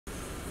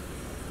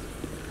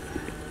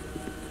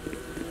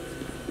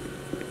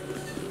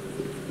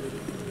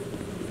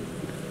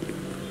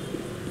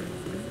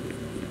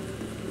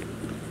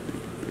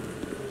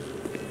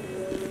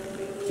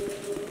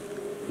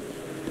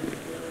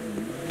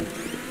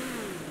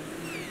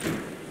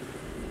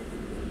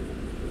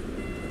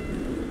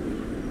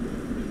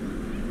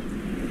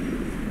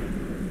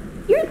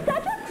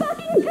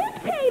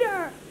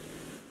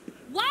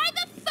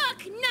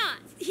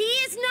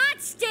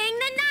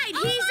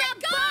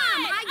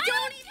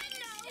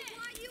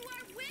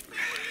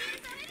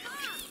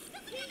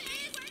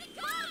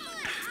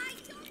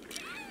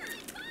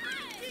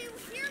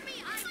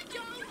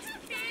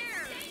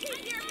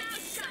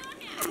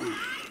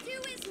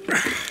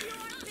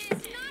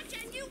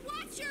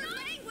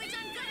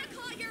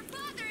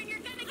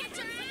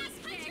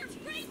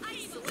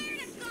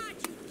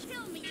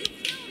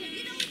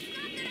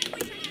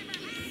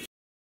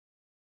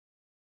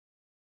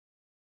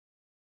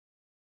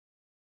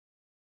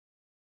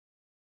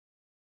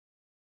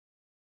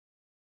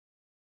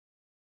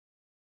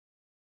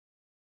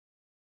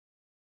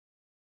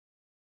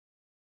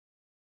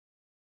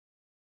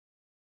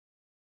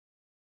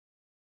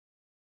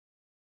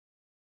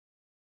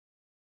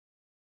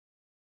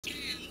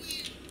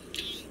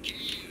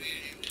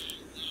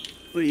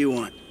What do you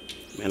want?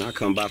 Man, I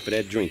come by for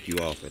that drink you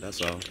offered,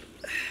 that's all.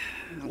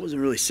 I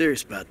wasn't really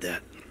serious about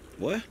that.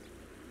 What?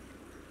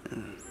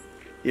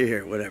 You're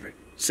here, whatever.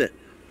 Sit.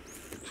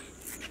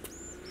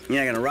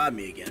 You're not gonna rob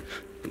me again.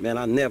 Man,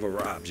 I never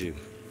robbed you.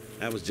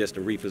 That was just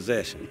a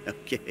repossession.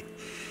 Okay.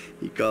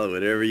 You call it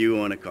whatever you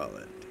want to call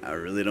it. I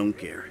really don't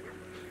care.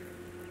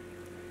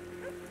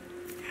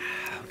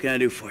 What can I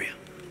do for you?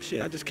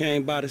 Shit, I just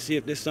came by to see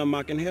if there's something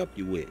I can help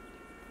you with.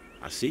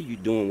 I see you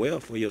doing well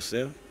for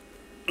yourself.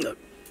 Look,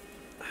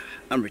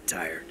 I'm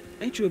retired.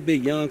 Ain't you a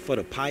bit young for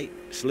the pipe,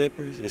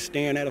 slippers, and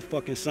staring at a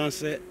fucking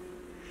sunset?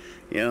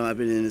 You know, I've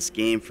been in this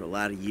game for a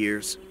lot of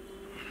years,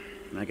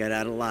 and I got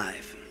out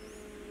alive.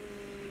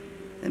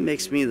 That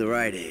makes me the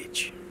right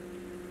age.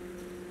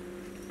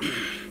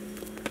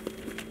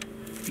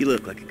 You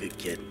look like a good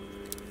kid.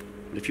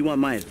 But if you want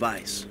my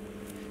advice,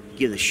 you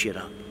give this shit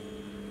up.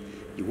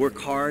 You work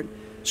hard,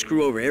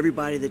 screw over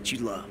everybody that you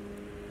love.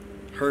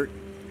 Hurt,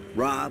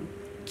 rob,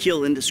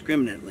 kill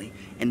indiscriminately,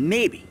 and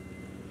maybe,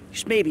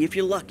 just maybe if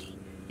you're lucky,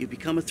 you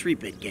become a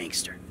 3-bit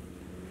gangster.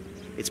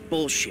 It's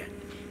bullshit.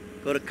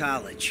 Go to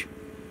college.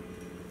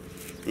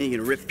 Then you're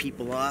gonna rip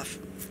people off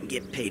and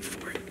get paid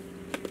for it.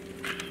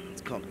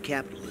 It's called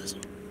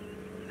capitalism.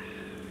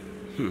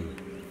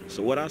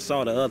 So what I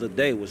saw the other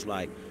day was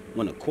like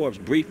when a corpse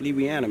briefly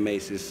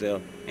reanimates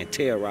itself and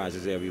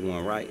terrorizes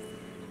everyone, right?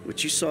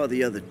 What you saw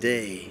the other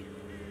day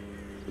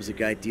was a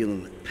guy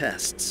dealing with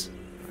pests.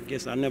 I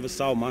guess I never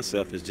saw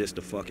myself as just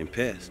a fucking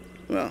pest.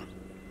 Well,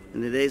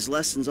 and today's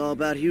lesson's all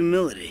about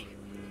humility.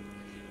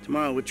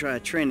 Tomorrow we'll try a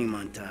training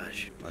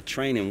montage. A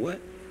training what?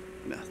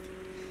 Nothing.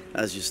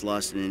 I was just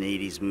lost in an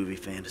 80s movie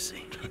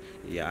fantasy.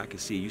 Yeah, I can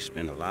see you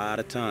spend a lot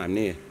of time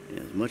there.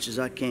 Yeah, as much as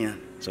I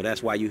can. So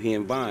that's why you here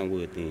in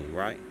Vinewood then,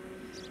 right?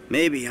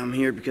 Maybe I'm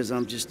here because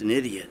I'm just an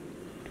idiot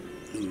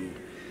who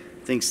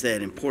thinks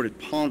that imported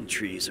palm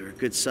trees are a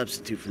good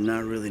substitute for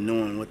not really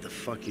knowing what the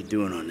fuck you're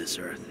doing on this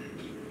earth.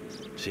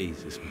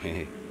 Jesus,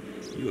 man.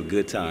 You a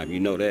good time, you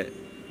know that?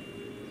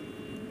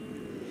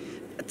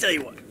 I tell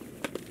you what.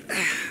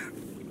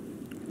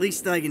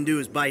 Least I can do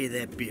is buy you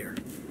that beer.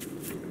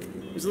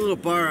 There's a little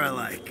bar I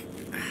like.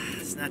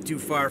 It's not too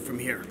far from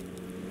here.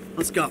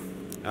 Let's go.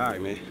 All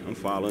right, man. I'm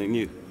following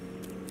you.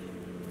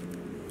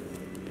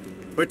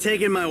 We're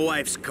taking my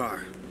wife's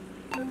car.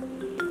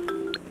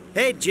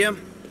 Hey,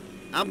 Jim.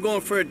 I'm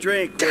going for a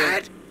drink.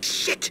 Dad!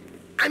 Shit!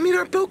 I'm in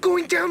our boat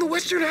going down the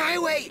Western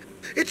Highway.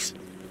 It's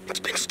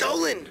been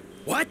stolen.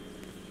 What?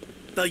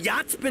 The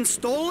yacht's been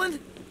stolen?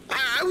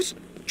 I was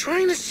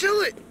trying to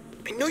sell it.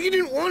 I know you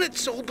didn't want it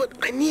sold, but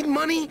I need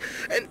money,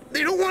 and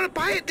they don't want to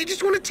buy it. They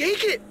just want to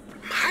take it.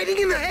 I'm hiding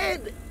in the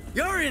head.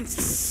 You're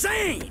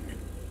insane!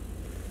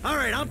 All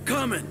right, I'm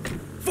coming.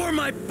 For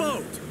my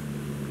boat.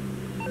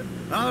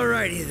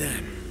 Alrighty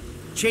then.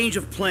 Change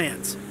of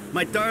plans.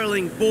 My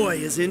darling boy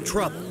is in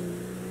trouble.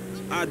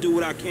 I'll do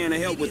what I can to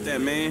help with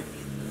that, man.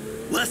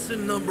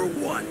 Lesson number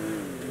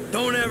 1.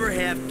 Don't ever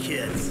have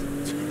kids.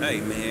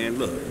 Hey, man,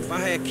 look. If I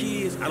had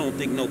kids, I don't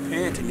think no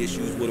parenting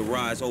issues would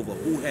arise over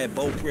who had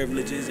boat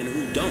privileges and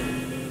who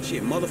don't.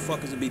 Shit,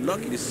 motherfuckers would be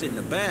lucky to sit in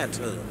the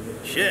bathtub.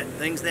 Shit,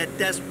 things that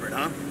desperate,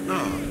 huh?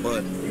 Nah,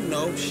 but, you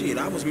know, shit,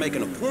 I was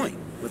making a point.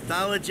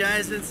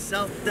 Pathologizing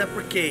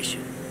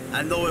self-deprecation.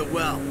 I know it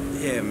well.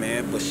 Yeah,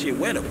 man, but shit,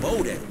 where the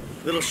boat at?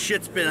 Little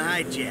shit's been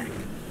hijacked.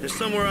 They're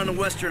somewhere on the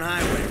Western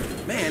Highway.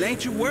 Man,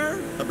 ain't you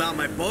worried? About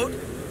my boat?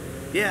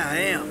 Yeah, I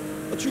am.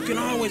 But you can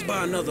always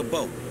buy another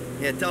boat.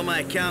 Yeah, tell my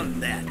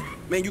accountant that.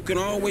 Man, you can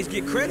always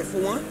get credit for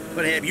one.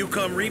 But have you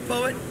come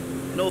repo it?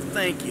 No,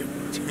 thank you.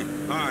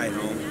 All right,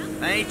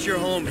 homie. I ain't your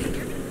homie.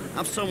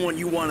 I'm someone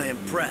you want to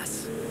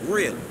impress.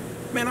 Really?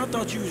 Man, I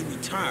thought you was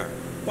retired.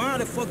 Why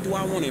the fuck do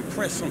I want to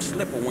impress some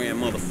slipper-wearing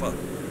motherfucker?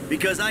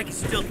 Because I can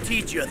still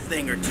teach you a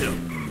thing or two.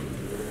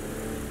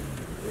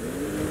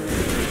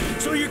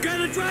 So you're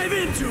gonna drive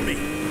into me!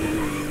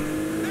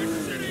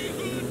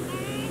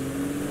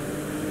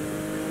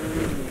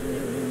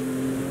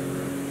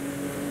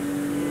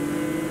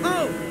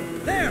 Oh!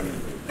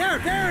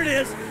 There it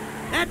is!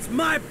 That's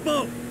my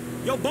boat!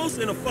 Your boat's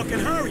in a fucking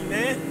hurry,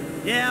 man.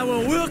 Yeah,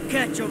 well, we'll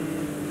catch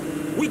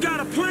him. We got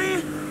a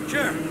plan?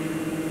 Sure.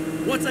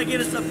 Once I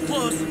get us up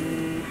close,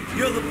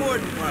 you're the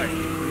boarding party.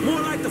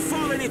 More like the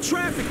falling in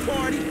traffic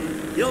party.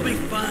 You'll be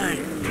fine.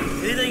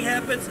 Anything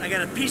happens, I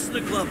got a piece in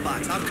the glove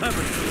box. I'll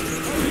cover you.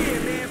 Oh, yeah,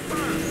 man,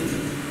 fine.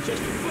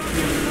 Just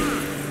fucking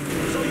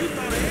fine. So you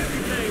thought of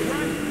everything,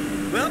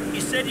 right? Well,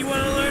 you said you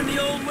want to learn the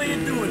old way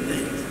of doing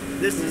things.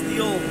 This is the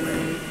old way.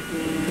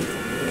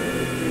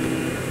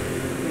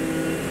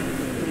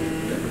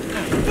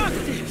 Fuck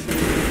this!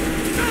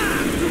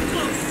 Ah, too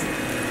close!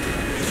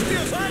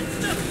 What's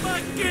the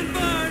fucking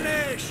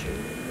varnish?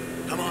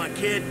 Come on,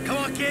 kid. Come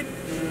on, kid.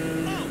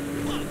 Oh,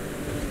 fuck.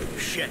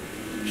 Shit.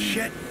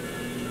 Shit.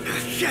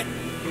 Shit.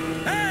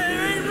 Hey,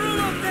 there ain't room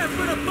up there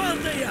for the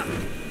both of you.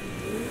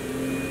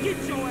 Get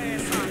your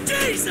ass out.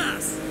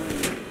 Jesus!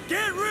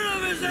 Get rid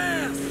of his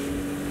ass!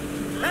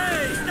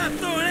 Hey, stop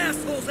throwing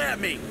assholes at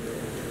me!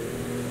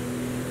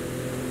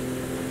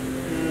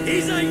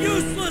 He's a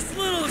useless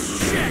little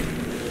shit!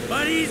 But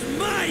But he's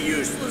my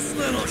useless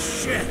little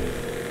shit!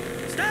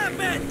 Stop it!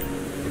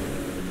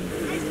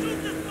 Hey,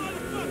 shoot this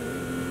motherfucker!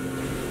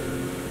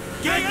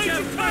 Get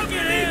your fucking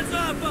hands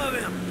off of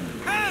him!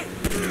 Hey!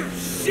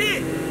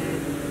 Shit!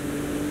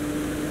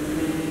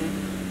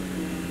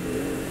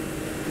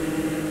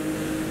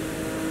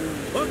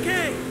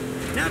 Okay,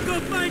 now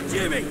go find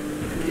Jimmy!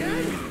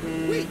 Dad?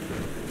 Wait,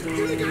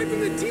 you're the guy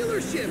from the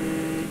dealership.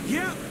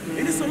 Yeah,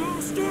 and it's a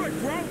long story,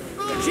 bro.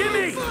 Oh,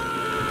 Jimmy!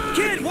 fuck!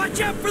 Kid, watch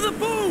out for the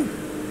boom!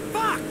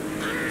 Fuck!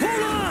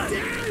 Hold on!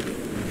 Dad!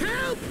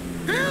 Help!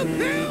 Help!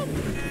 Help!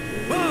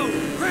 Whoa,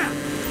 crap!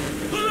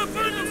 Pull up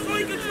on him so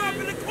he can drop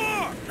in the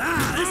car!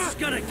 Ah, this is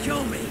gonna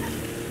kill me!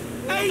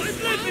 Hey, My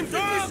slipping, palms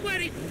are dog!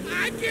 sweaty.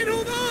 I can't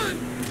hold on.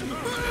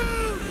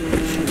 Oh,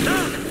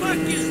 What the fuck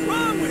is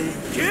wrong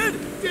with you, kid?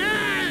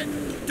 Dad!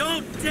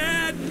 Don't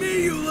dad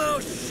me, you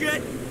little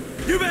shit!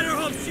 You better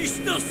hope she's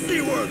still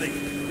seaworthy!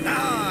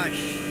 Ah,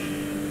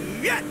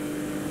 shit!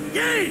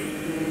 Yay!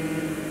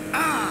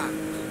 Ah,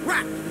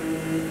 crap!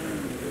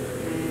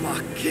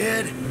 Fuck,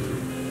 kid!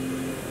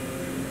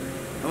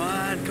 Come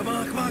on, come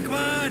on, come on, come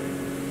on!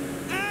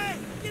 Hey,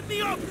 get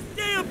me off this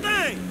damn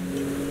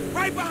thing!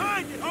 Right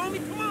behind it,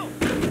 homie, come on!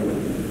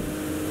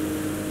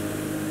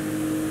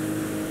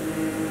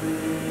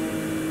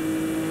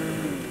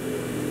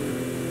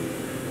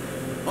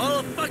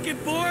 All fucking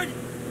board?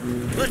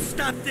 Let's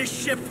stop this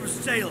ship from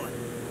sailing.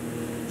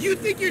 You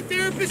think your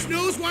therapist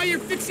knows why you're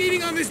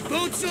fixating on this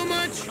boat so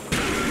much?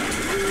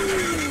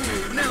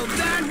 Ooh, now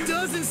that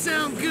doesn't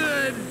sound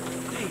good.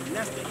 Hey,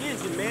 that's the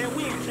engine, man.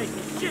 We ain't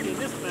chasing shit in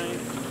this thing.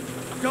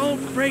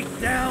 Don't break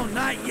down,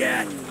 not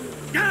yet.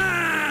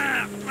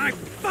 Ah, my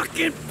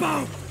fucking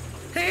boat!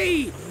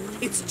 Hey,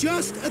 it's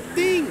just a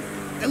thing.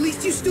 At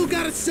least you still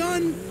got a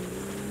son.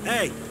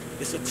 Hey,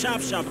 it's a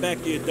chop shop back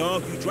there,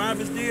 dog. You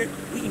drivers there,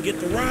 we can get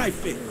the ride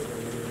fixed.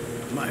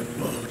 My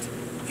boat.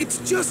 It's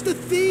just a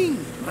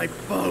thing. My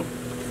boat.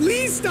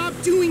 Please stop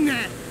doing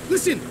that.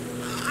 Listen,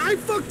 I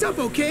fucked up,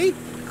 okay?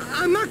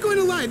 I'm not going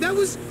to lie. That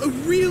was a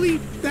really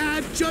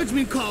bad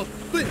judgment call.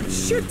 But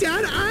shit,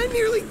 Dad, I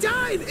nearly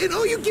died. And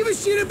all you give a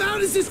shit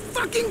about is this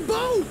fucking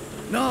boat.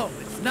 No,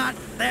 it's not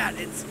that.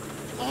 It's...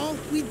 All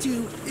we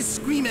do is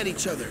scream at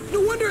each other.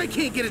 No wonder I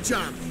can't get a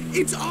job.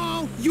 It's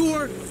all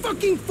your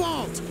fucking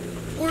fault.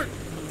 Or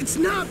it's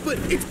not, but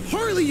it's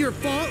partly your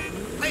fault.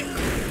 I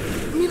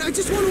mean, I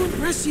just want to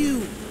impress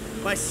you.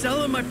 By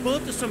selling my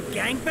boat to some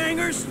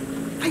gangbangers?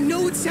 I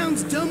know it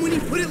sounds dumb when you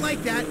put it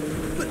like that,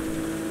 but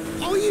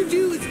all you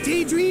do is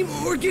daydream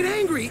or get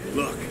angry.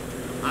 Look,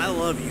 I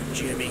love you,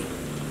 Jimmy,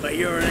 but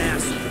you're an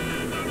asshole.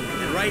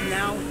 And right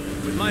now,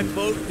 with my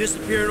boat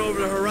disappearing over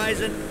the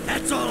horizon,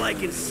 that's all I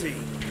can see.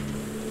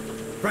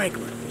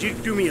 Franklin, would you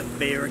do me a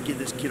favor and give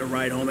this kid a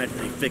ride home after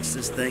they fix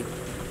this thing?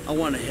 I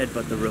want to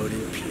headbutt the road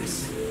in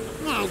peace.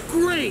 Oh,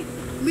 great.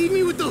 Leave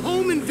me with the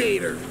home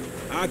invader.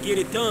 I'll get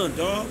it done,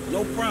 dog.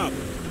 No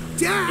problem.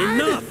 Dad!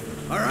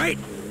 Enough, all right?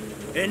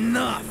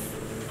 Enough.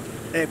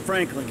 Hey,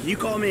 Franklin, can you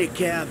call me a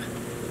cab?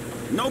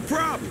 No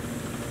problem.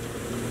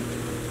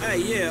 Hey,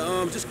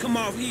 yeah, just come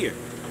off here.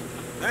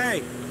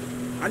 Hey,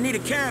 I need a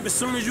cab as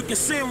soon as you can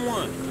send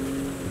one.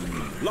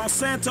 Los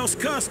Santos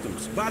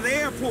Customs, by the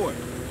airport.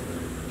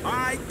 All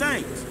right,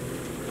 thanks.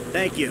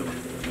 Thank you.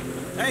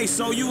 Hey,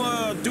 so you,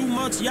 do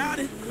much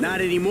yachting?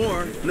 Not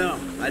anymore. No,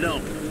 I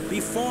don't.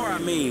 Before, I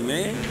mean,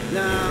 man.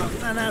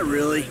 No, not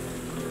really.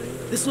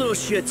 This little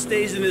shit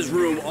stays in his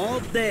room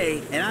all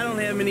day, and I don't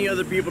have many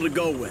other people to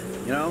go with,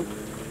 you know?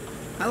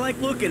 I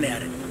like looking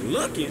at it.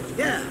 Looking?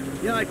 Yeah,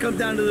 you know, I come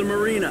down to the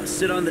marina,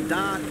 sit on the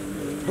dock,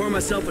 pour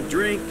myself a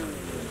drink,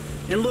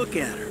 and look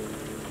at her.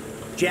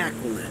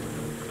 Jacqueline.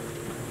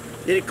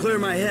 It'd clear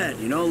my head,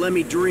 you know, let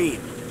me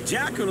dream.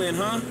 Jacqueline,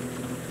 huh?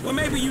 Well,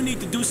 maybe you need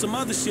to do some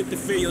other shit to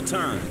fill your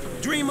time.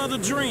 Dream other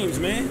dreams,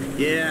 man.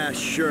 Yeah,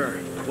 sure.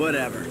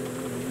 Whatever.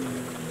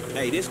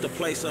 Hey, this the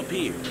place up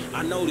here.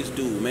 I know this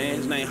dude, man.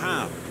 His name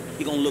Hal.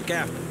 He gonna look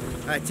after me.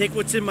 All right, take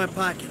what's in my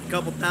pocket, a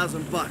couple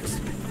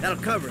 $1,000.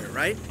 That'll cover it,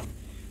 right?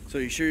 So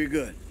you sure you're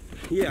good?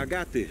 Yeah, I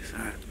got this.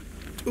 All right.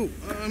 Ooh,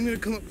 I'm gonna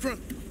come up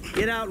front.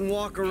 Get out and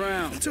walk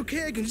around. It's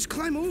okay, I can just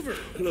climb over.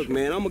 Look,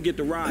 man, I'm gonna get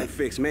the ride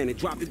fixed, man, and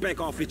drop it back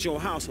off at your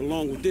house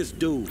along with this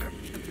dude.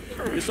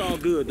 It's all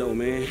good, though,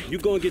 man. You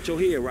go and get your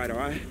head right, all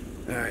right?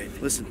 All right,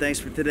 listen,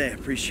 thanks for today. I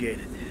appreciate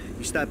it.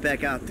 You stop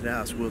back out to the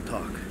house, we'll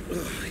talk.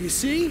 You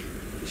see?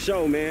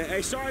 Show, man.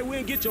 Hey, sorry we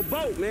didn't get your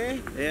boat,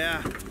 man.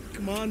 Yeah.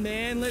 Come on,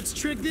 man, let's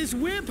trick this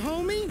whip,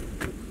 homie.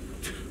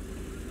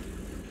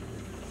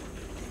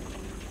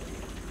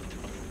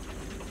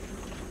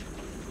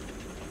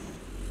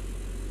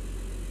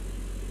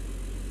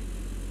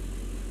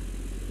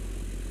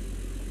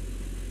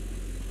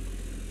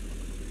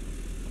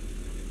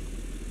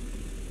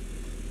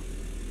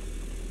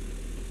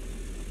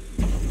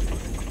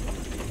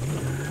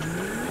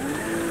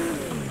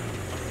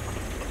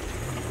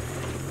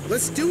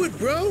 Let's do it,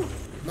 bro.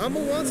 Mama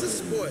wants us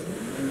spoiled.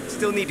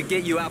 Still need to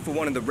get you out for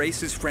one of the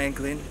races,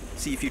 Franklin.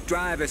 See if you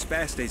drive as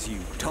fast as you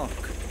talk.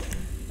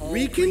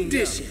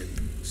 Recondition.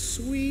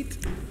 Sweet.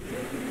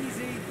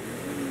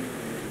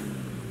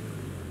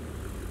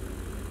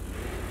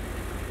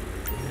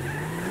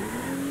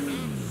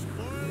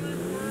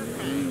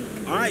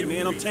 All right,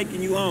 man, I'm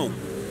taking you home.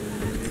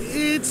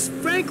 It's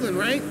Franklin,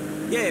 right?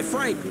 Yeah,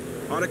 Franklin,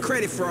 or the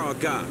credit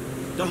fraud guy,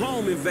 the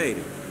home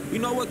invader. You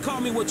know what?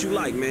 Call me what you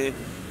like, man.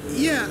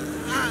 Yeah,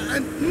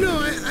 no,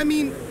 I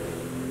mean,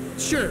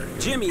 sure.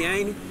 Jimmy,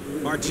 ain't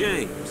he? Or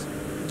James?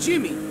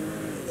 Jimmy.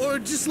 Or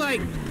just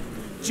like,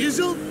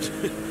 Jizzle?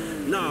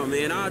 Nah,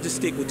 man, I'll just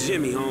stick with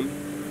Jimmy, homie.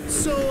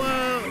 So,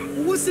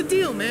 what's the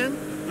deal, man?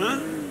 Huh?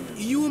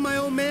 You and my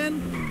old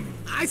man?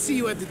 I see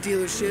you at the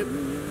dealership,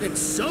 and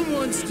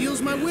someone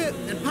steals my whip,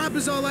 and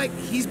Papa's all like,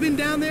 he's been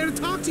down there to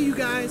talk to you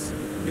guys.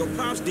 Your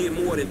pops did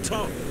more than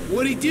talk.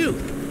 What'd he do?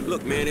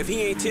 Look, man, if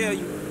he ain't tell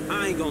you,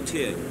 I ain't gonna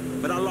tell you.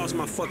 But I lost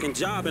my fucking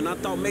job, and I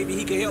thought maybe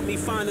he could help me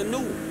find a new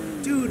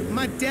one. Dude,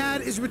 my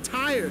dad is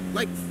retired,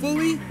 like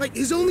fully. Like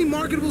his only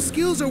marketable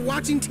skills are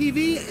watching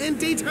TV and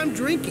daytime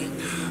drinking.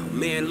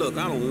 Man, look,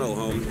 I don't know,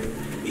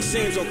 homie. He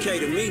seems okay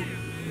to me.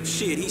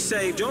 Shit, he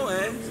saved your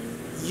ass.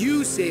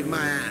 You saved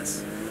my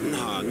ass.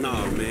 Nah,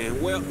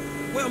 man. Well,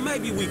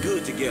 maybe we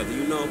good together,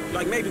 you know?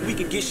 Like maybe we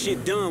can get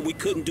shit done we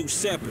couldn't do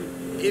separate.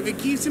 If it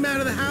keeps him out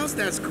of the house,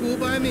 that's cool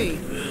by me.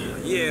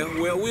 Yeah,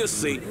 well, we'll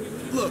see.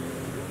 Look,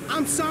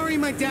 I'm sorry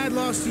my dad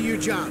lost you your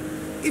job.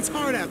 It's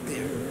hard out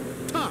there.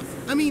 Tough.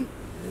 I mean,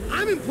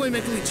 I'm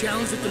employmentally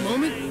challenged at the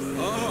moment.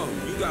 Oh,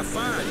 you got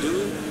fired,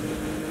 dude.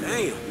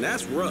 Damn,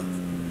 that's rough.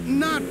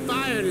 Not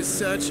fired as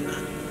such.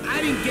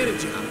 I didn't get a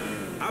job.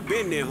 I've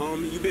been there,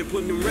 homie. You've been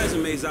putting them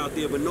resumes out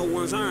there, but no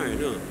one's hiring,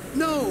 huh?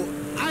 No,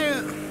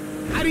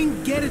 I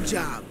didn't get a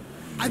job.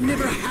 I've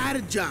never had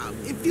a job.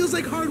 It feels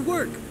like hard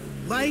work.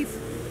 Life,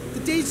 the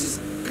days just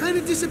kind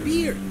of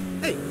disappear.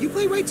 Hey, you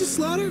play Righteous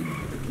Slaughter?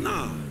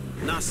 Nah,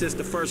 not since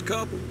the first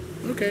couple.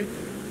 Okay.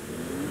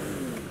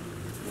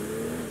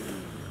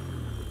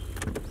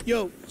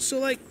 Yo, so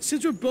like,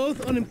 since we're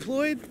both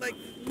unemployed, like,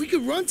 we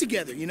could run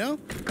together, you know?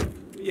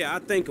 Yeah, I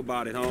think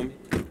about it, homie.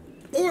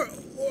 Or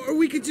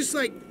we could just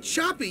like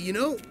shop it, you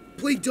know?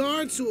 Play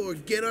darts or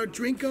get our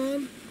drink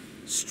on.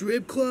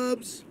 Strip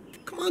clubs.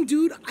 Come on,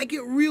 dude, I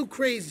get real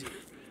crazy.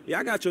 Yeah,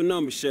 I got your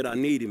number, shit. I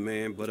need it,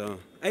 man. But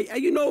hey,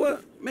 you know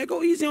what? Man,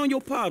 go easy on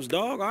your pops,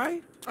 dog. All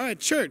right? All right,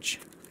 church.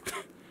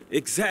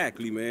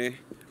 Exactly, man.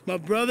 My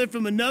brother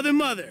from another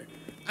mother.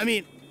 I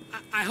mean,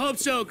 I hope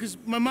so, because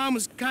my mom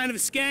was kind of a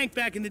skank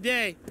back in the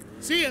day.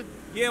 See ya.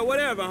 Yeah,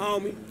 whatever,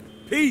 homie.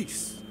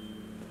 Peace.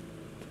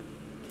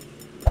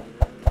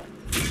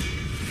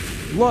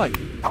 Like,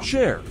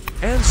 share,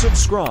 and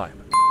subscribe.